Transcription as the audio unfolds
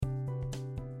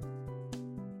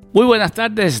Muy buenas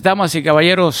tardes, damas y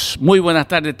caballeros. Muy buenas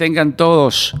tardes tengan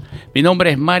todos. Mi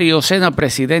nombre es Mario Sena,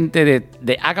 presidente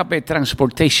de Agape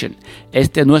Transportation.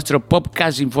 Este es nuestro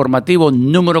podcast informativo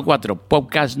número 4.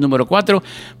 Podcast número 4.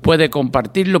 Puede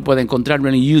compartirlo, puede encontrarlo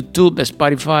en YouTube,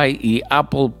 Spotify y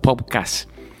Apple Podcasts.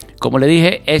 Como le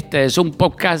dije, este es un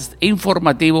podcast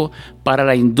informativo para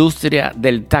la industria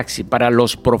del taxi, para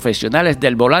los profesionales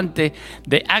del volante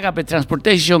de Agape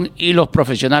Transportation y los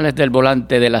profesionales del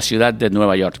volante de la ciudad de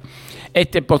Nueva York.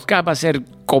 Este podcast va a ser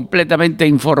completamente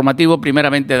informativo,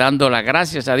 primeramente dando las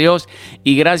gracias a Dios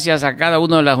y gracias a cada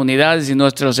una de las unidades y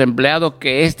nuestros empleados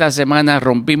que esta semana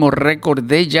rompimos récord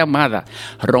de llamada.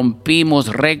 Rompimos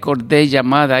récord de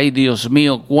llamada. Ay, Dios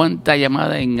mío, cuánta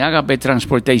llamada en Agape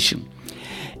Transportation.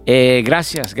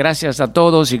 Gracias a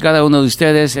todos y cada uno de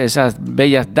ustedes, esas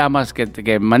bellas damas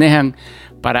que manejan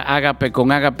para Agape.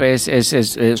 Con Agape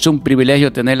es un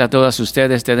privilegio tenerla a todas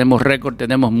ustedes. Tenemos récord,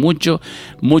 tenemos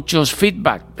muchos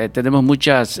feedback, tenemos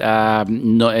muchas,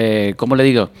 ¿cómo le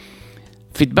digo?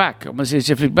 Feedback, ¿cómo se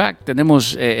dice feedback?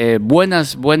 Tenemos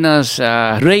buenos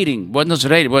rating, buenos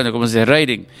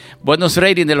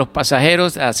rating de los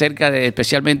pasajeros acerca de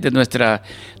especialmente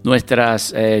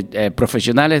nuestras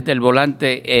profesionales del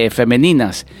volante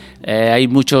femeninas. Hay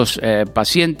muchos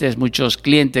pacientes, muchos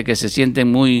clientes que se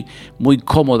sienten muy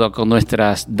cómodos con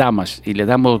nuestras damas y les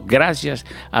damos gracias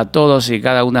a todos y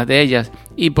cada una de ellas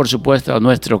y por supuesto a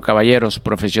nuestros caballeros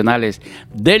profesionales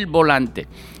del volante.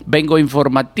 Vengo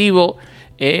informativo.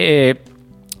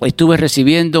 Estuve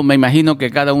recibiendo, me imagino que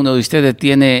cada uno de ustedes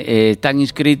están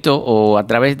inscritos o a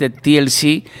través de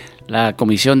TLC, la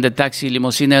Comisión de Taxi y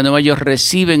Limusina de Nueva York,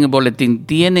 reciben el boletín.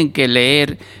 Tienen que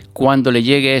leer cuando le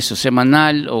llegue eso,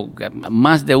 semanal o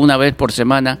más de una vez por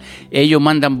semana. Ellos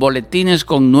mandan boletines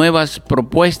con nuevas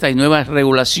propuestas y nuevas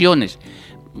regulaciones,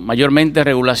 mayormente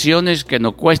regulaciones que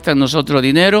nos cuestan nosotros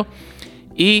dinero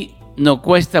y nos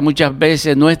cuesta muchas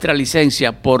veces nuestra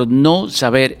licencia por no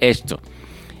saber esto.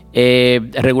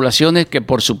 Regulaciones que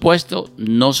por supuesto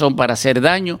no son para hacer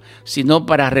daño, sino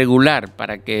para regular,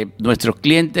 para que nuestros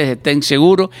clientes estén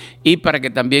seguros y para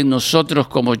que también nosotros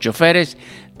como choferes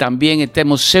también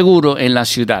estemos seguros en la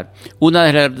ciudad. Una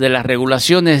de las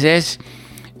regulaciones es,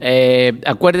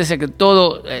 acuérdese que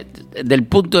todo del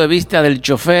punto de vista del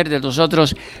chofer, de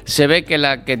nosotros, se ve que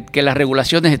las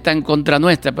regulaciones están contra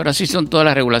nuestra, pero así son todas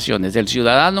las regulaciones. Del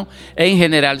ciudadano en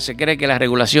general se cree que las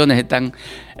regulaciones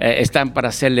están para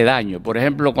hacerle daño. Por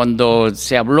ejemplo, cuando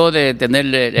se habló de tener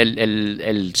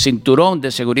el cinturón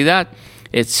de seguridad,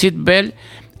 el seatbelt,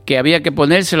 que había que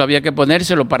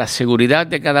ponérselo para seguridad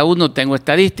de cada uno. Tengo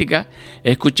estadísticas,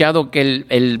 he escuchado que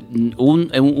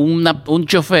un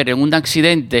chofer en un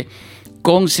accidente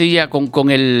con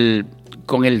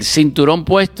el cinturón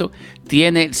puesto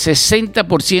tiene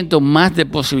 60% más de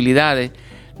posibilidades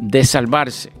de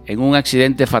salvarse en un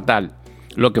accidente fatal,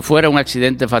 lo que fuera un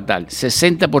accidente fatal,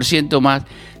 60% más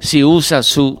si usa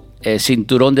su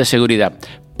cinturón de seguridad.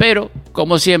 Pero,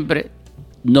 como siempre,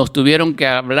 nos tuvieron que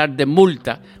hablar de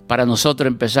multa para nosotros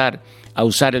empezar a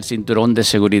usar el cinturón de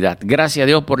seguridad. Gracias a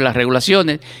Dios por las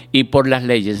regulaciones y por las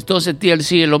leyes. Entonces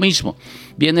TLC es lo mismo.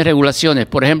 Vienen regulaciones.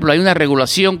 Por ejemplo, hay una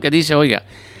regulación que dice, oiga,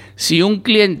 si un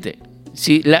cliente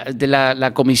de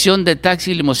la Comisión de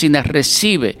Taxi y Limusina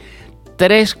recibe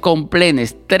 3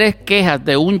 quejas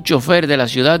de un chofer de la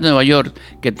ciudad de Nueva York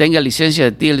que tenga licencia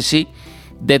de TLC,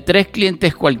 de 3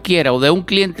 clientes cualquiera o de un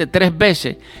cliente 3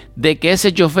 veces, de que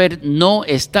ese chofer no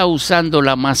está usando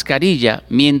la mascarilla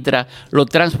mientras lo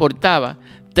transportaba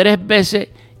 3 veces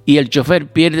y el chofer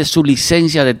pierde su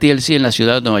licencia de TLC en la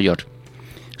ciudad de Nueva York.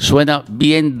 Suena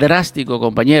bien drástico,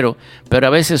 compañero, pero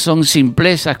a veces son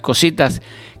simplezas, cositas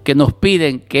que nos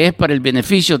piden, que es para el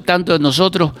beneficio tanto de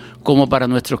nosotros como para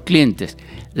nuestros clientes.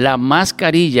 La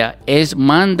mascarilla es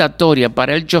mandatoria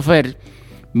para el chofer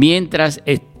mientras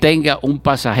tenga un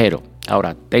pasajero.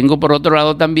 Ahora, tengo por otro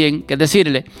lado también que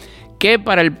decirle que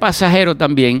para el pasajero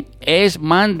también es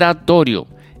mandatorio.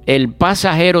 El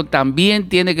pasajero también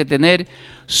tiene que tener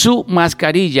su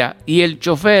mascarilla y el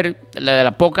chofer, de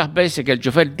las pocas veces que el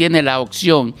chofer tiene la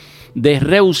opción de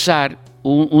rehusar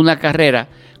una carrera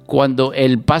cuando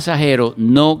el pasajero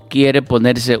no quiere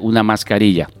ponerse una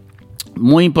mascarilla.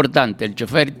 Muy importante, el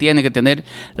chofer tiene que tener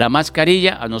la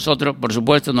mascarilla. A nosotros, por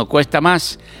supuesto, nos cuesta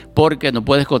más porque nos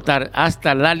puede costar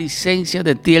hasta la licencia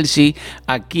de TLC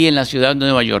aquí en la ciudad de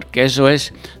Nueva York, que eso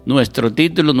es nuestro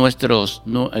título,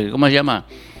 ¿cómo se llama?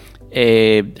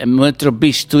 Nuestro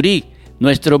bisturí.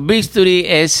 Nuestro bisturí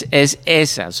es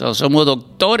esa. Somos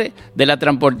doctores de la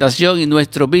transportación y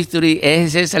nuestro bisturí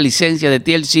es esa licencia de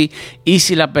TLC, y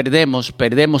si la perdemos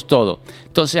todo.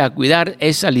 Entonces, a cuidar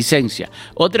esa licencia.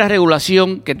 Otra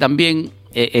regulación que también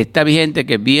está vigente,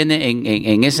 que viene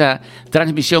en esa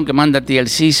transmisión que manda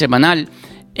TLC semanal,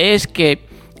 es que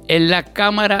en la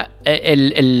cámara,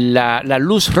 la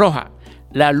luz roja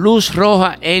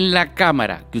en la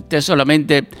cámara, que usted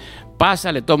solamente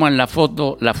pasa, le toman la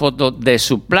foto de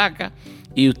su placa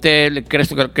y usted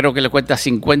creo que le cuesta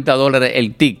 $50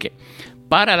 el ticket.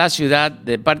 Para la ciudad,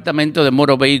 departamento de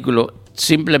Moro Vehículos,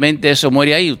 simplemente eso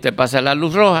muere ahí. Usted pasa la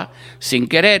luz roja sin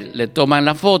querer, le toman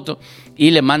la foto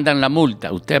y le mandan la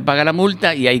multa. Usted paga la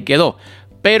multa y ahí quedó.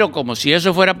 Pero como si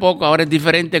eso fuera poco, ahora es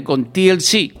diferente con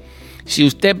TLC. Si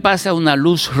usted pasa una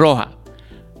luz roja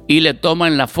y le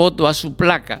toman la foto a su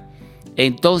placa,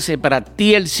 entonces para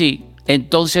TLC,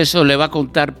 entonces eso le va a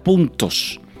contar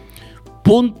puntos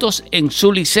en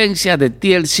su licencia de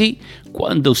TLC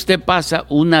cuando usted pasa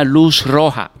una luz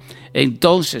roja.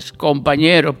 Entonces,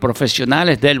 compañeros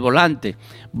profesionales del volante,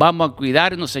 vamos a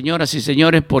cuidarnos, señoras y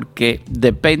señores, porque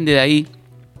depende de ahí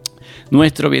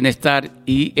nuestro bienestar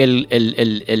y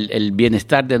el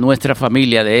bienestar de nuestra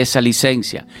familia, de esa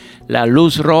licencia. La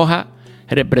luz roja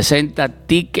representa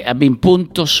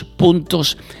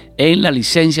puntos en la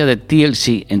licencia de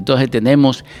TLC. Entonces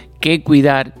tenemos que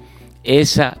cuidar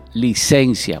esa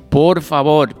licencia. Por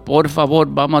favor,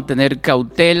 vamos a tener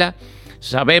cautela.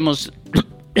 Sabemos,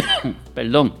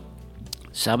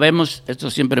 esto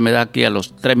siempre me da aquí a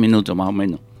los 3 minutos más o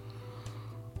menos.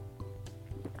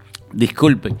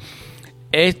 Disculpen.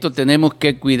 Esto tenemos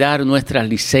que cuidar nuestras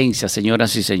licencias,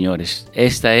 señoras y señores.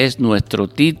 Esta es nuestro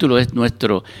título, es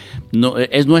nuestra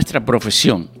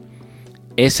profesión,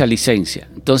 esa licencia.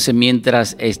 Entonces,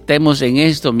 mientras estemos en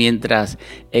esto, mientras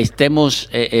estemos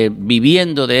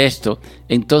viviendo de esto,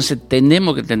 entonces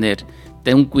tenemos que tener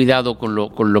un cuidado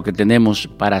con lo que tenemos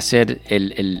para hacer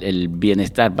el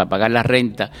bienestar, para pagar la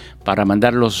renta, para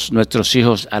mandar nuestros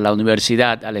hijos a la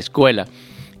universidad, a la escuela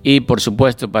y, por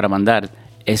supuesto, para mandar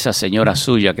esa señora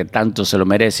suya que tanto se lo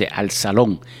merece al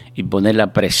salón y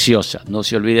ponerla preciosa. No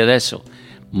se olvide de eso.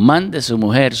 Mande a su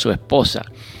mujer, su esposa,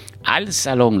 al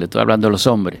salón. Le estoy hablando a los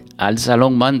hombres. Al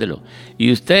salón, mándelo.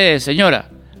 Y usted, señora,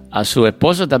 a su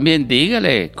esposo también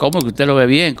dígale cómo que usted lo ve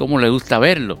bien, cómo le gusta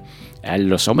verlo. A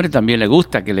los hombres también les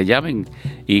gusta que le llamen,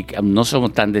 y no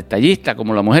somos tan detallistas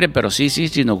como las mujeres, pero sí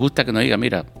nos gusta que nos diga,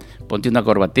 mira, ponte una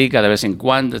corbatica de vez en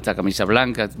cuando, esta camisa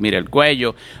blanca, mira el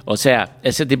cuello, o sea,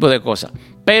 ese tipo de cosas.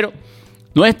 Pero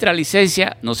nuestra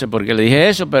licencia, no sé por qué le dije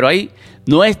eso, pero ahí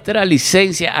nuestra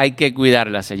licencia hay que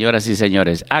cuidarla, señoras y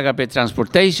señores. Agape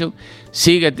Transportation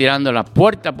sigue tirando la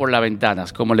puerta por las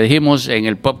ventanas. Como le dijimos en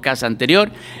el podcast anterior,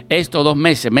 estos 2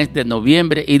 meses, mes de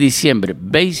noviembre y diciembre,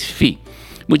 base fee.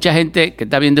 Mucha gente que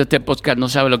está viendo este podcast no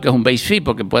sabe lo que es un base fee,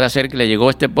 porque puede ser que le llegó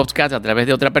este podcast a través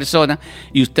de otra persona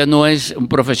y usted no es un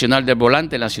profesional del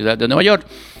volante en la ciudad de Nueva York.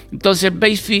 Entonces,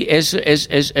 base fee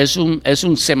es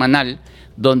un semanal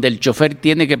donde el chofer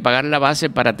tiene que pagar la base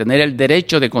para tener el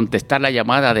derecho de contestar la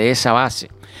llamada de esa base.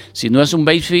 Si no es un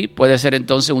base fee, puede ser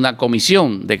entonces una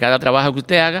comisión de cada trabajo que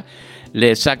usted haga.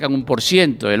 Le sacan un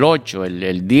 %, el 8,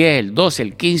 el 10, el 12,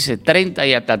 el 15, 30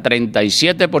 y hasta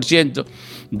 37%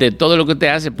 de todo lo que usted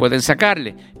hace pueden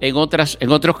sacarle. En otros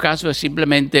casos es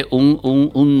simplemente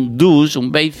un dues, un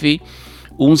base fee,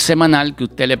 un semanal que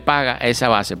usted le paga a esa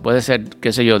base. Puede ser,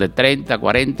 qué sé yo, de 30,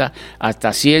 40,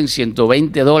 hasta 100,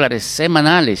 $120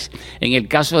 semanales. En el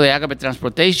caso de Agape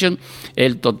Transportation,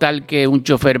 el total que un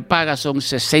chofer paga son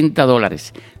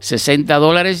 $60.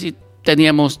 $60 y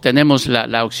tenemos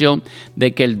la opción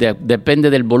de que depende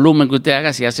del volumen que usted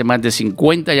haga. Si hace más de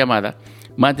 50 llamadas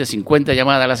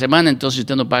a la semana, entonces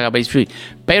usted no paga base fee.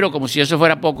 Pero como si eso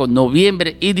fuera poco,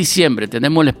 noviembre y diciembre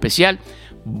tenemos el especial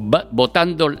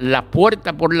botando la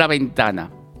puerta por la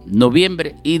ventana.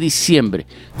 Noviembre y diciembre,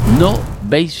 no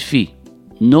base fee,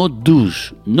 no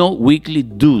dues, no weekly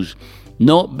dues,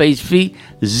 no base fee,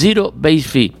 zero base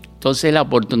fee. Entonces la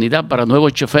oportunidad para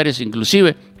nuevos choferes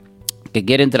inclusive que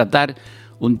quieren tratar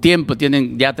un tiempo,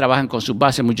 ya trabajan con su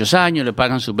base muchos años, le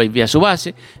pagan su base fee a su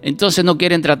base, entonces no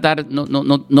quieren tratar,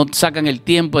 no sacan el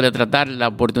tiempo de tratar, la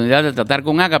oportunidad de tratar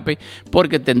con Agape,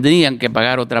 porque tendrían que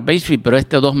pagar otra base fee. Pero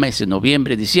estos 2 meses,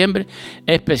 noviembre y diciembre,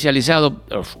 especializado,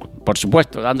 por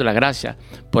supuesto, dando las gracias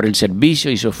por el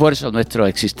servicio y su esfuerzo a nuestros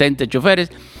existentes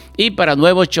choferes. Y para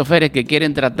nuevos choferes que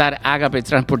quieren tratar Agape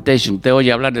Transportation, usted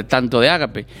oye hablar de tanto de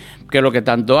Agape, que es lo que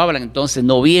tanto hablan. Entonces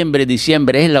noviembre,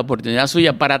 diciembre es la oportunidad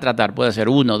suya para tratar. Puede ser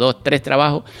 1, 2, 3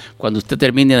 trabajos. Cuando usted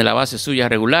termine de la base suya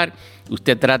regular,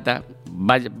 usted trata,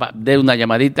 de una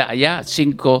llamadita allá,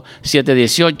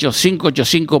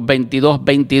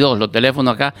 5718-585-2222. Los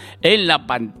teléfonos acá en la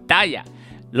pantalla,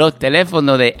 los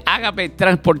teléfonos de Agape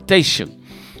Transportation.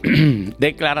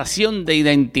 Declaración de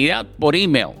identidad por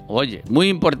email. Oye, muy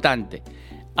importante.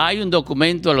 Hay un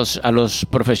documento a los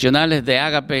profesionales de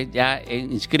Agape ya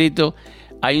inscritos.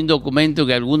 Hay un documento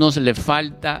que a algunos les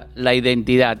falta la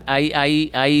identidad.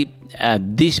 Hay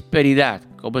disparidad,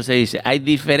 ¿cómo se dice? Hay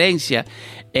diferencia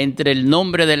entre el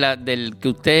nombre del que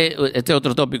usted, este es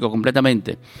otro tópico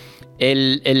completamente,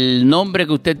 el nombre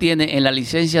que usted tiene en la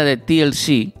licencia de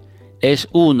TLC es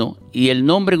uno y el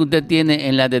nombre que usted tiene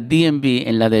en la de DMV,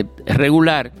 en la de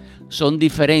regular, son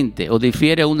diferentes o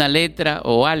difiere una letra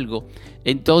o algo.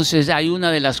 Entonces hay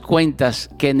una de las cuentas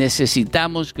que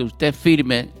necesitamos que usted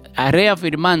firme,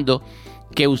 reafirmando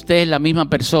que usted es la misma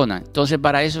persona. Entonces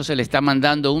para eso se le está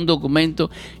mandando un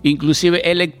documento, inclusive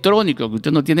electrónico, que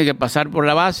usted no tiene que pasar por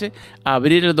la base,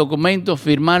 abrir el documento,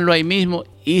 firmarlo ahí mismo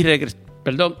y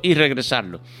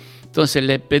regresarlo. Entonces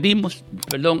le pedimos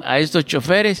a estos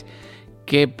choferes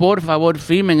que por favor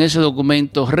firmen ese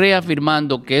documento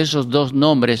reafirmando que esos dos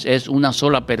nombres es una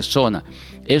sola persona.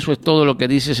 Eso es todo lo que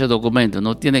dice ese documento.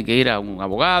 No tiene que ir a un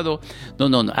abogado,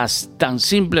 no, es tan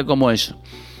simple como eso.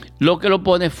 Lo que lo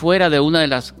pone fuera de una de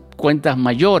las cuentas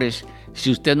mayores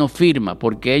si usted no firma,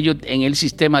 porque ellos, en el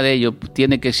sistema de ellos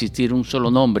tiene que existir un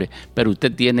solo nombre, pero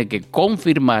usted tiene que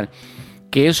confirmar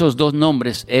que esos dos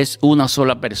nombres es una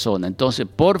sola persona. Entonces,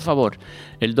 por favor,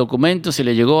 el documento se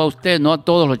le llegó a usted, no a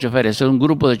todos los choferes, es un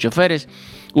grupo de choferes.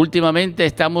 Últimamente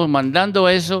estamos mandando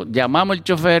eso, llamamos al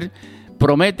chofer,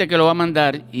 promete que lo va a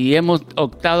mandar y hemos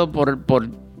optado por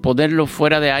ponerlo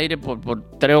fuera de aire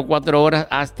por 3 o 4 horas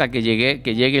hasta que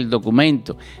llegue el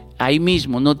documento. Ahí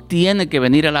mismo, no tiene que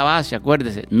venir a la base,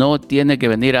 acuérdese, no tiene que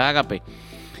venir a Agape.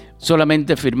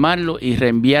 Solamente firmarlo y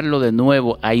reenviarlo de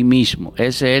nuevo ahí mismo.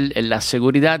 Esa es la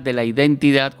seguridad de la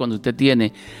identidad cuando usted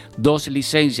tiene 2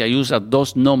 licencias y usa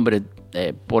 2 nombres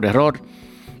por error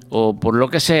o por lo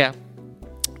que sea.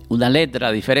 Una letra,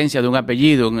 a diferencia de un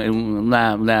apellido. En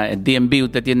DMV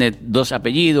usted tiene 2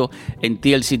 apellidos, en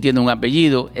TLC tiene un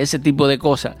apellido, ese tipo de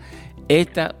cosas.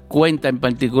 Esta cuenta en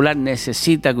particular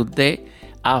necesita que usted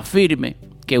afirme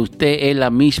que usted es la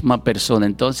misma persona.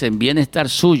 Entonces, en bienestar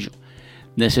suyo,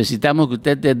 necesitamos que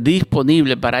usted esté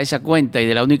disponible para esa cuenta y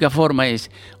de la única forma es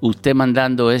usted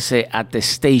mandando ese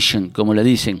attestation, como le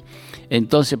dicen.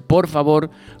 Entonces, por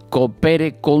favor,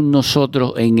 coopere con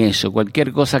nosotros en eso.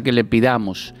 Cualquier cosa que le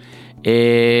pidamos.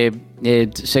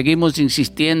 Seguimos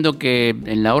insistiendo que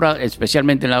en la hora,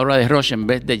 especialmente en la hora de rush, en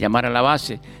vez de llamar a la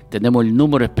base, tenemos el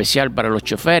número especial para los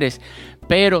choferes.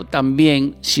 Pero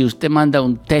también, si usted manda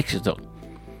un texto,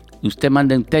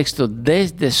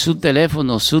 desde su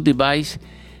teléfono, su device,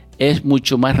 es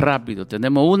mucho más rápido.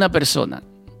 Tenemos una persona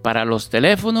para los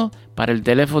teléfonos, para el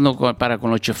teléfono para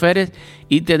con los choferes,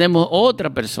 y tenemos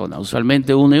otra persona,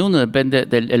 usualmente uno y uno, depende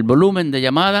del volumen de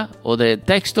llamada o de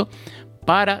texto,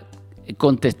 para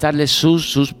contestarle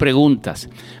sus preguntas.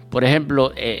 Por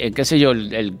ejemplo, qué sé yo,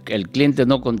 el cliente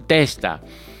no contesta.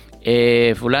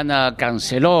 Fulana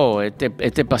canceló,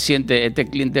 este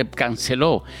cliente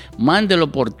canceló,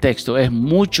 mándelo por texto, es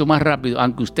mucho más rápido,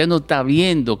 aunque usted no está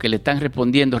viendo que le están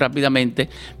respondiendo rápidamente,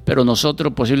 pero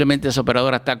nosotros, posiblemente esa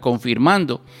operadora está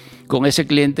confirmando con ese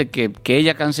cliente que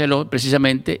ella canceló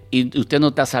precisamente y usted no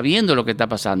está sabiendo lo que está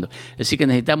pasando. Así que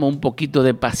necesitamos un poquito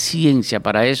de paciencia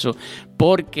para eso,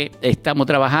 porque estamos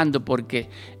trabajando, porque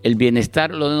el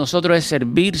bienestar, lo de nosotros es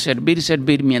servir.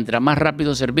 Mientras más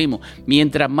rápido servimos,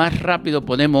 mientras más rápido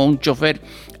ponemos un chofer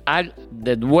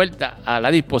de vuelta a la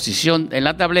disposición en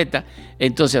la tableta,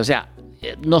 entonces, o sea,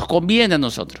 nos conviene a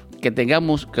nosotros que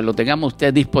lo tengamos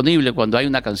usted disponible cuando hay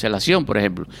una cancelación, por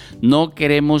ejemplo. No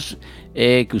queremos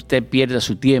que usted pierda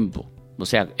su tiempo, o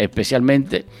sea,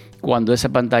 especialmente cuando esa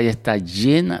pantalla está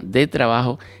llena de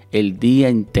trabajo el día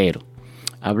entero.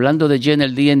 Hablando de llena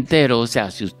el día entero, o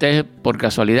sea, si usted por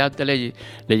casualidad le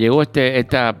llegó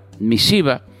esta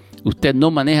misiva, usted no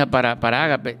maneja para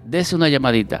Agape, dése una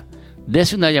llamadita,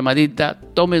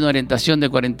 tome una orientación de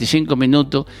 45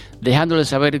 minutos, dejándole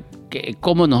saber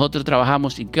cómo nosotros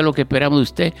trabajamos y qué es lo que esperamos de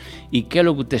usted y qué es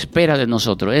lo que usted espera de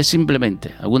nosotros. Es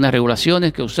simplemente algunas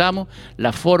regulaciones que usamos,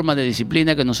 la forma de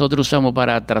disciplina que nosotros usamos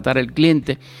para tratar al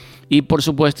cliente, y por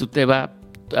supuesto usted va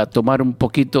a tomar un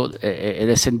poquito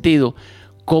de sentido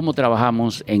cómo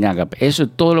trabajamos en Agape. Eso es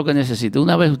todo lo que necesita.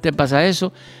 Una vez usted pasa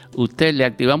eso, usted le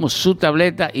activamos su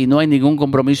tableta y no hay ningún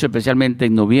compromiso, especialmente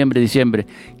en noviembre y diciembre,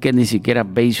 que ni siquiera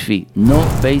base fee. No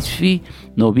base fee,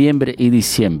 noviembre y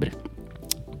diciembre.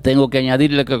 Tengo que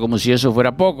añadirle que, como si eso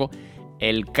fuera poco,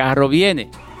 el carro viene.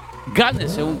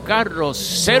 Gánese un carro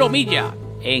 0 millas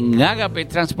en Agape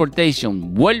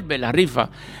Transportation. Vuelve la rifa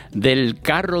del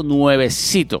carro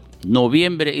nuevecito.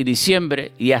 Noviembre y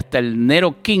diciembre y hasta el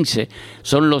enero 15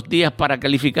 son los días para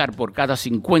calificar por cada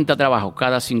 50 trabajos.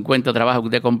 Cada 50 trabajos que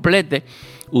usted complete,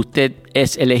 usted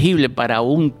es elegible para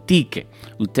un ticket.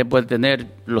 Usted puede tener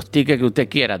los tickets que usted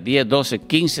quiera, 10, 12,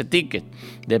 15 tickets,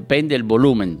 depende del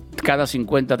volumen. Cada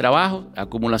 50 trabajos,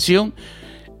 acumulación,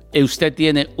 usted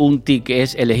tiene un ticket,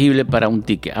 es elegible para un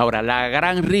ticket. Ahora, la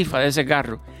gran rifa de ese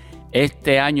carro,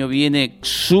 este año viene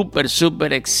súper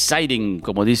exciting,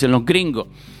 como dicen los gringos.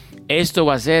 Esto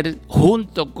va a ser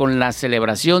junto con la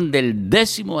celebración del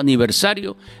 10º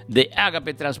aniversario de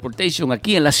Agape Transportation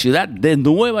aquí en la ciudad de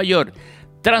Nueva York.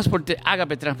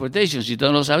 Agape Transportation, si tú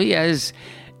no lo sabías, es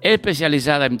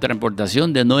especializada en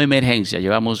transportación de no emergencia.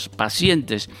 Llevamos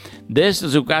pacientes desde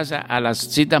su casa a las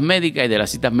citas médicas y de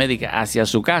las citas médicas hacia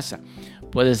su casa.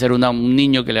 Puede ser un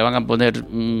niño que le van a poner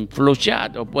un flu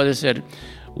shot, o puede ser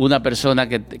una persona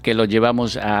que lo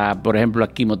llevamos a, por ejemplo,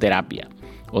 a quimioterapia.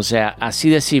 O sea, así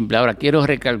de simple. Ahora, quiero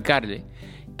recalcarle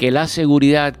que la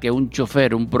seguridad que un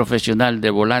chofer, un profesional de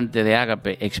volante de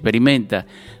Agape experimenta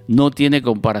no tiene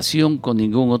comparación con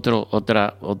ningún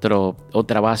otra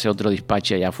base, otro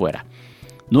despacho allá afuera.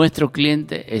 Nuestros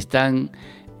clientes están,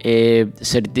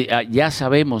 ya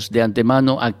sabemos de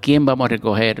antemano a quién vamos a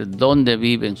recoger, dónde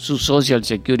viven, su social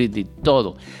security,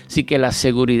 todo. Así que la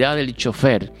seguridad del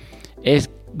chofer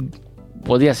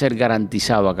podría ser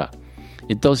garantizado acá.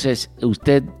 Entonces,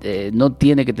 usted no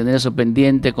tiene que tener eso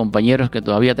pendiente. Compañeros que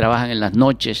todavía trabajan en las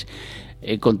noches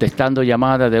contestando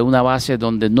llamadas de una base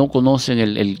donde no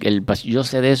conocen yo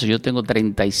sé de eso, yo tengo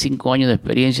 35 años de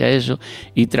experiencia de eso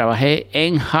y trabajé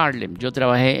en Harlem. Yo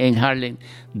trabajé en Harlem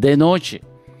de noche.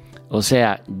 O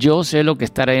sea, yo sé lo que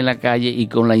es estar ahí en la calle y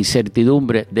con la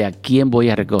incertidumbre de a quién voy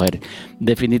a recoger.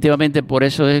 Definitivamente por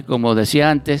eso es, como decía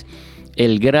antes,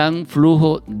 el gran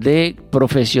flujo de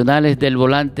profesionales del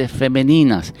volante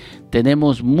femeninas.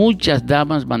 Tenemos muchas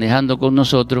damas manejando con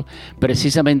nosotros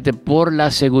precisamente por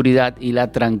la seguridad y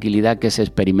la tranquilidad que se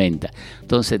experimenta.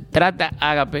 Entonces, trata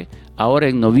Agape ahora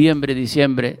en noviembre,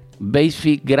 diciembre, base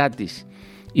fee gratis.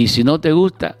 Y si no te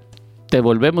gusta, te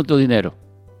devolvemos tu dinero.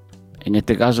 En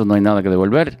este caso no hay nada que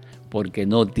devolver, porque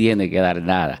no tiene que dar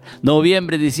nada.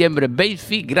 Noviembre, diciembre, base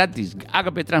fee gratis.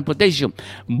 Agape Transportation,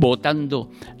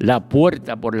 botando la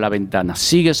puerta por la ventana.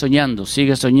 Sigue soñando,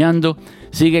 sigue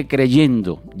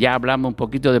creyendo. Ya hablamos un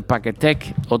poquito de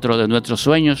Paquetec, otro de nuestros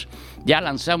sueños. Ya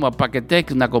lanzamos a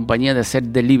Paquetec, una compañía de hacer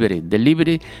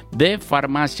delivery de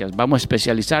farmacias. Vamos a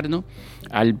especializarnos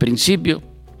al principio.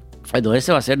 Bueno,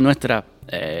 esa va a ser nuestra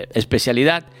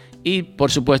especialidad. Y, por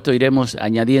supuesto, iremos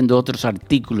añadiendo otros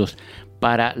artículos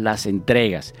para las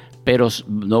entregas, pero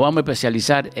nos vamos a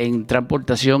especializar en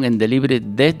transportación, en delivery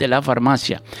desde la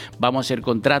farmacia. Vamos a hacer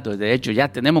contratos, de hecho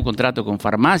ya tenemos contratos con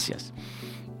farmacias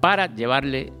para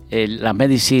llevarle la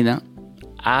medicina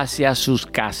hacia sus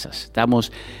casas.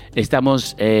 Estamos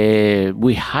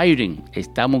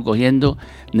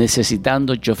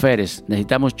necesitando choferes,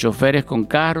 necesitamos choferes con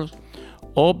carros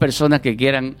o personas que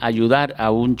quieran ayudar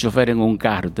a un chofer en un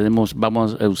carro.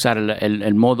 Vamos a usar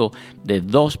el modo de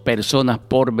 2 personas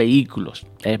por vehículos.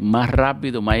 Es más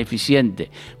rápido, más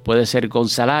eficiente. Puede ser con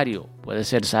salario, puede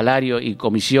ser salario y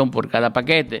comisión por cada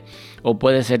paquete, o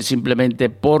puede ser simplemente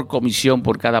por comisión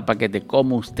por cada paquete,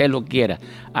 como usted lo quiera.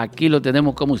 Aquí lo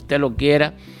tenemos como usted lo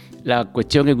quiera. La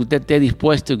cuestión es que usted esté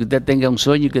dispuesto y que usted tenga un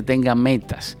sueño y que tenga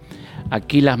metas.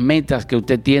 Aquí las metas que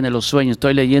usted tiene, los sueños.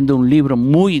 Estoy leyendo un libro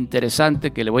muy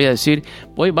interesante que le voy a decir.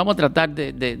 Vamos a tratar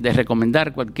de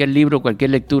recomendar cualquier libro,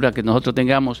 cualquier lectura que nosotros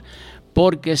tengamos,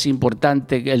 porque es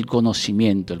importante el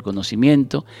conocimiento. El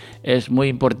conocimiento es muy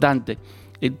importante.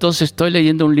 Entonces estoy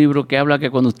leyendo un libro que habla que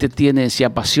cuando usted se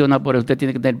apasiona por él, usted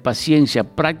tiene que tener paciencia,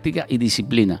 práctica y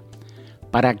disciplina.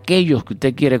 Para aquellos que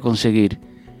usted quiere conseguir,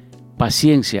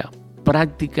 paciencia,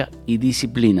 práctica y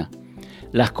disciplina.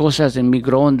 Las cosas en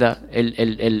microondas,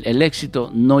 el éxito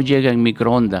no llega en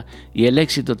microondas y el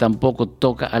éxito tampoco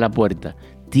toca a la puerta.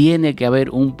 Tiene que haber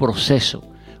un proceso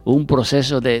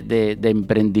de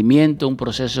emprendimiento, un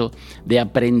proceso de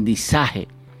aprendizaje,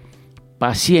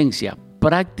 paciencia,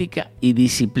 práctica y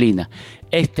disciplina.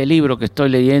 Este libro que estoy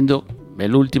leyendo,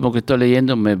 el último que estoy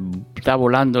leyendo, me está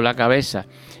volando la cabeza.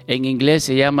 En inglés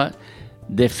se llama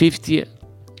The 50th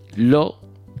Law.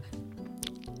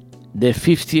 The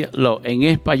 50th Law. En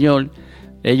español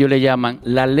ellos le llaman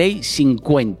la Ley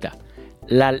 50.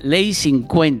 La Ley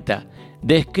 50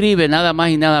 describe nada más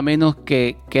y nada menos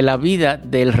que la vida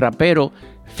del rapero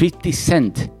 50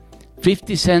 Cent.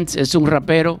 50 Cent es un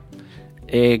rapero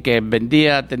que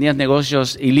tenía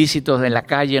negocios ilícitos en la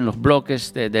calle, en los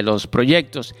bloques de los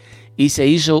proyectos, y se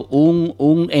hizo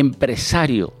un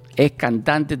empresario. Es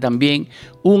cantante también,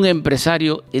 un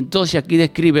empresario. Entonces aquí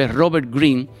describe Robert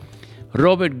Greene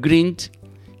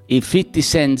y 50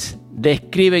 Cent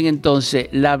describen entonces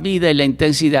la vida y la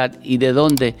intensidad y de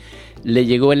dónde le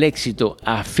llegó el éxito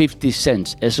a 50 Cent.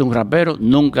 Es un rapero,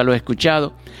 nunca lo he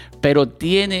escuchado, pero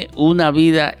tiene una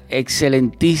vida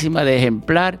excelentísima de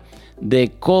ejemplar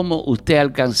de cómo usted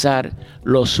alcanzar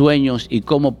los sueños y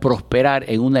cómo prosperar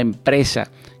en una empresa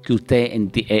que usted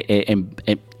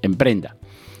emprenda.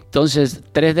 Entonces,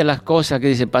 3 de las cosas que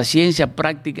dice: paciencia,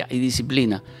 práctica y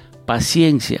disciplina.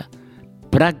 Paciencia,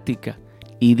 práctica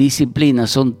y disciplina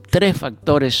son 3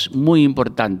 factores muy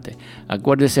importantes.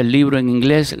 Acuérdese el libro en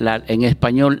inglés, en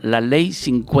español, La Ley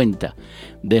 50,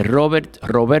 de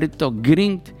Roberto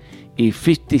Grint y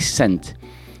 50 Cent.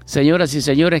 Señoras y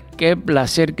señores, qué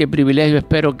placer, qué privilegio.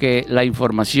 Espero que la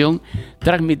información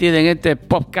transmitida en este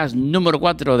podcast número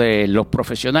 4 de los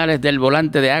profesionales del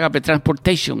volante de Agape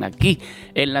Transportation aquí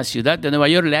en la ciudad de Nueva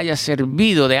York le haya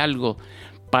servido de algo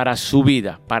para su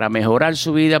vida, para mejorar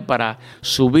su vida, para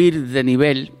subir de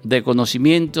nivel de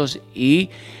conocimientos y,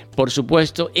 por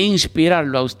supuesto,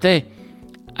 inspirarlo a usted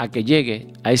a que llegue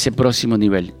a ese próximo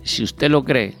nivel. Si usted lo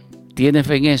cree, tiene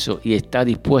fe en eso y está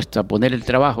dispuesto a poner el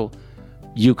trabajo,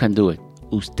 you can do it.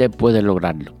 Usted puede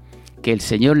lograrlo. Que el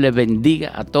Señor les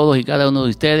bendiga a todos y cada uno de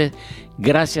ustedes.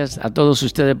 Gracias a todos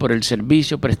ustedes por el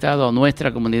servicio prestado a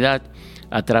nuestra comunidad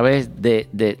a través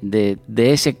de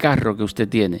ese carro que usted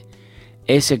tiene.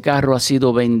 Ese carro ha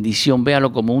sido bendición.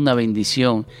 Véalo como una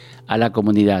bendición a la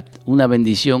comunidad, una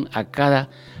bendición a cada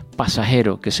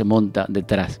pasajero que se monta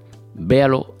detrás.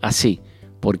 Véalo así,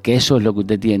 porque eso es lo que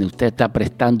usted tiene. Usted está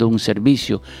prestando un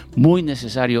servicio muy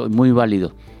necesario y muy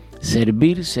válido.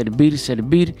 Servir, servir,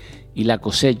 servir, y la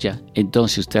cosecha,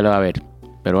 entonces usted la va a ver.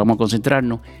 Pero vamos a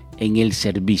concentrarnos en el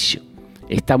servicio.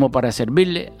 Estamos para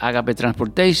servirle. Agape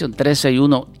Transportation,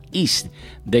 361 East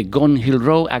de Gun Hill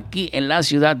Road, aquí en la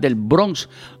ciudad del Bronx,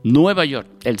 Nueva York.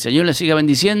 El Señor les siga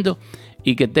bendiciendo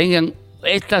y que tengan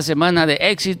esta semana de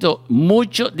éxito,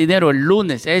 mucho dinero el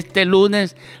lunes. Este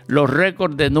lunes los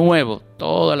récords de nuevo.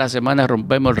 Todas las semanas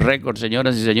rompemos récords,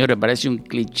 señoras y señores. Parece un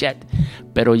cliché,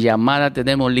 pero llamadas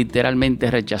tenemos, literalmente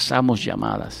rechazamos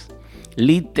llamadas.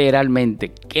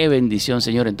 Literalmente, qué bendición,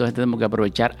 Señor. Entonces tenemos que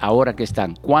aprovechar ahora que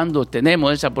están. Cuando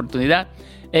tenemos esa oportunidad,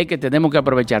 es que tenemos que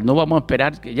aprovechar. No vamos a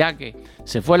esperar que ya que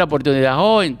se fue la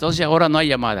oportunidad, entonces ahora no hay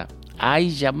llamada.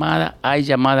 Hay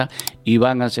llamada y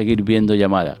van a seguir viendo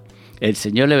llamadas. El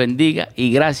Señor le bendiga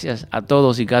y gracias a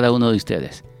todos y cada uno de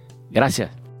ustedes.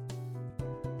 Gracias.